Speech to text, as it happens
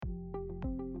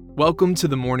Welcome to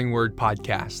the Morning Word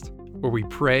Podcast, where we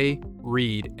pray,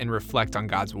 read, and reflect on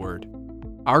God's Word.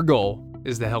 Our goal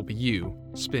is to help you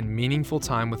spend meaningful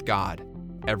time with God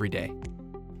every day.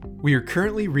 We are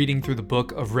currently reading through the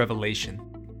book of Revelation,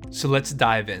 so let's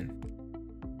dive in.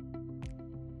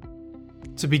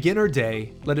 To begin our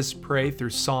day, let us pray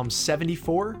through Psalm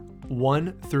 74,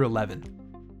 1 through 11.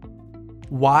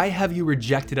 Why have you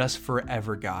rejected us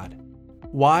forever, God?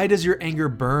 Why does your anger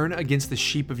burn against the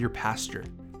sheep of your pasture?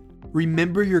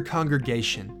 Remember your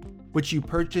congregation, which you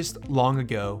purchased long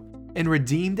ago and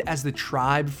redeemed as the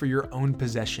tribe for your own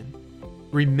possession.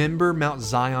 Remember Mount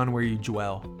Zion where you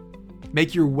dwell.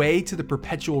 Make your way to the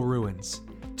perpetual ruins,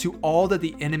 to all that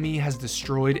the enemy has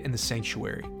destroyed in the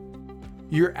sanctuary.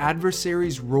 Your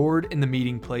adversaries roared in the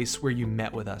meeting place where you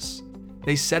met with us.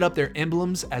 They set up their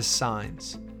emblems as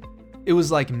signs. It was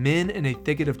like men in a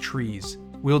thicket of trees,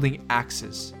 wielding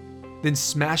axes, then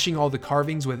smashing all the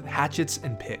carvings with hatchets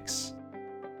and picks.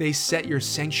 They set your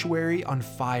sanctuary on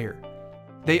fire.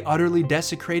 They utterly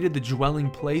desecrated the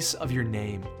dwelling place of your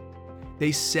name.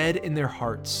 They said in their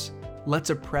hearts,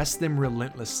 "Let's oppress them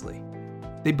relentlessly."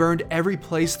 They burned every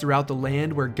place throughout the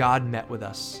land where God met with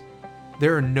us.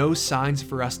 There are no signs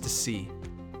for us to see.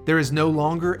 There is no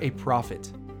longer a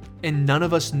prophet, and none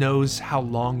of us knows how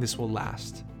long this will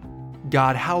last.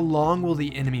 God, how long will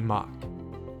the enemy mock?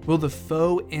 Will the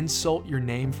foe insult your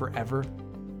name forever?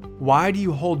 Why do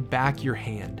you hold back your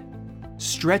hand?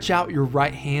 Stretch out your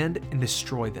right hand and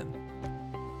destroy them.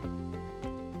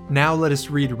 Now let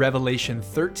us read Revelation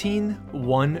 13,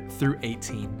 1 through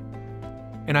 18.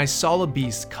 And I saw a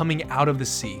beast coming out of the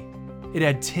sea. It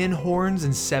had 10 horns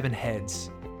and 7 heads.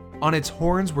 On its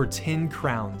horns were 10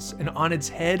 crowns, and on its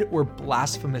head were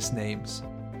blasphemous names.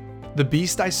 The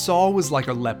beast I saw was like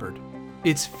a leopard.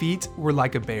 Its feet were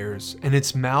like a bear's, and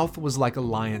its mouth was like a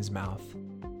lion's mouth.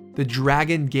 The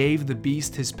dragon gave the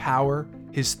beast his power,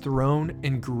 his throne,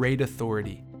 and great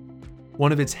authority.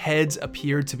 One of its heads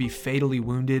appeared to be fatally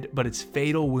wounded, but its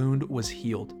fatal wound was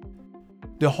healed.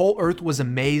 The whole earth was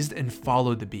amazed and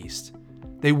followed the beast.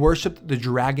 They worshipped the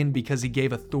dragon because he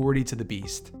gave authority to the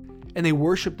beast. And they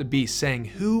worshipped the beast, saying,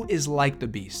 "Who is like the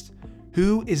beast?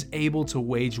 Who is able to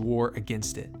wage war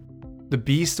against it?" The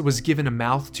beast was given a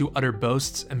mouth to utter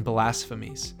boasts and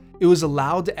blasphemies. It was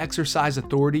allowed to exercise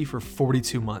authority for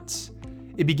 42 months.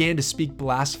 It began to speak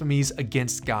blasphemies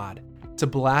against God, to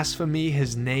blaspheme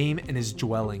his name and his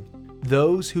dwelling,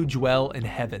 those who dwell in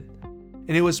heaven.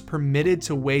 And it was permitted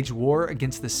to wage war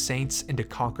against the saints and to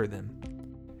conquer them.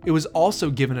 It was also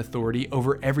given authority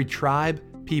over every tribe,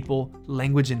 people,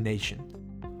 language, and nation.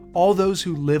 All those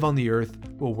who live on the earth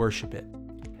will worship it.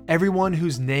 Everyone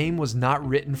whose name was not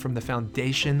written from the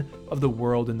foundation of the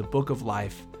world in the book of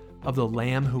life of the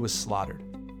Lamb who was slaughtered.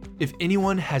 If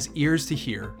anyone has ears to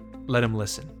hear, let him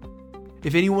listen.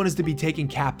 If anyone is to be taken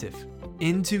captive,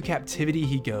 into captivity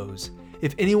he goes.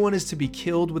 If anyone is to be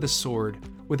killed with a sword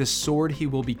he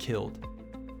will be killed.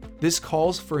 This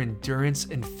calls for endurance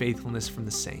and faithfulness from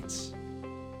the saints.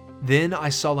 Then I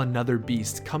saw another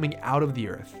beast coming out of the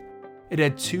earth. It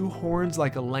had 2 horns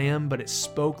like a lamb, but it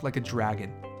spoke like a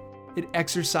dragon. It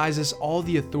exercises all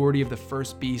the authority of the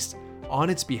first beast on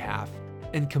its behalf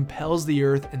and compels the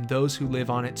earth and those who live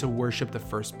on it to worship the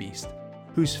first beast,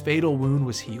 whose fatal wound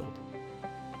was healed.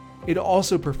 It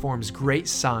also performs great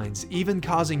signs, even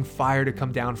causing fire to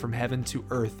come down from heaven to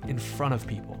earth in front of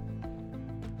people.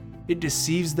 It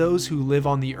deceives those who live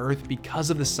on the earth because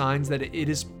of the signs that it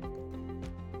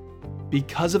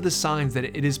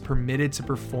is permitted to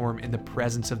perform in the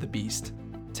presence of the beast,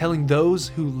 telling those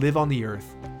who live on the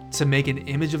earth to make an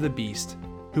image of the beast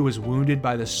who was wounded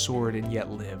by the sword and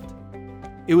yet lived.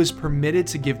 It was permitted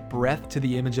to give breath to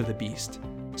the image of the beast,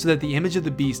 so that the image of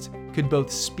the beast could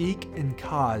both speak and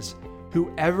cause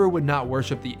whoever would not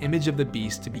worship the image of the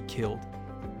beast to be killed.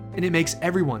 And it makes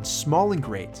everyone, small and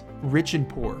great, rich and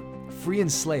poor, free and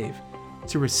slave,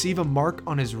 to receive a mark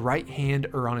on his right hand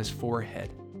or on his forehead,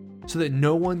 so that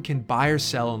no one can buy or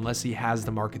sell unless he has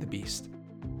the mark of the beast,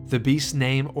 the beast's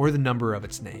name or the number of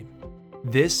its name.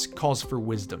 This calls for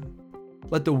wisdom.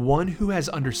 Let the one who has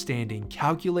understanding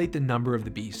calculate the number of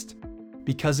the beast,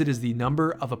 because it is the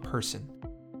number of a person.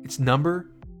 Its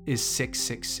number is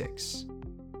 666.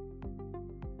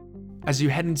 As you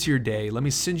head into your day, let me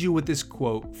send you with this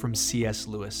quote from C.S.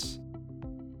 Lewis.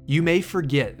 You may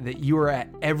forget that you are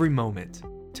at every moment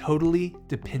totally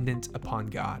dependent upon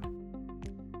God.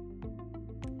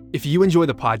 If you enjoy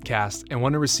the podcast and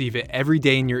want to receive it every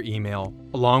day in your email,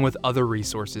 along with other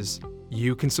resources,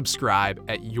 you can subscribe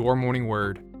at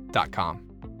yourmorningword.com.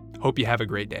 Hope you have a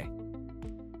great day.